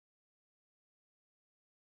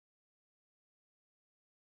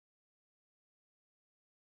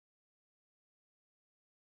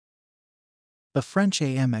The French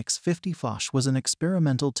AMX-50 Foch was an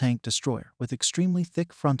experimental tank destroyer with extremely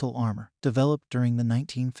thick frontal armor developed during the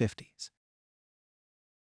 1950s.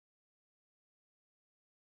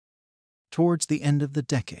 Towards the end of the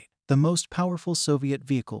decade, the most powerful Soviet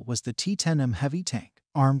vehicle was the T-10M heavy tank,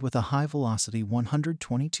 armed with a high-velocity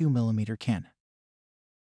 122mm cannon.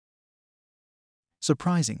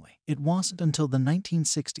 Surprisingly, it wasn't until the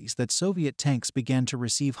 1960s that Soviet tanks began to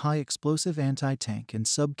receive high-explosive anti-tank and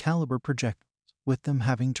sub-calibre projectiles, with them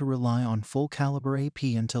having to rely on full-caliber AP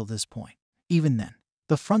until this point. Even then,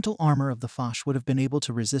 the frontal armor of the Foch would have been able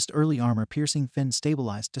to resist early armor-piercing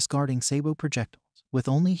fin-stabilized discarding sabot projectiles, with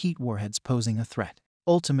only heat warheads posing a threat.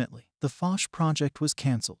 Ultimately, the Foch project was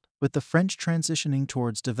cancelled, with the French transitioning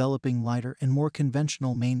towards developing lighter and more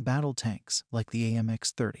conventional main battle tanks like the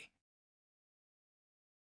AMX-30.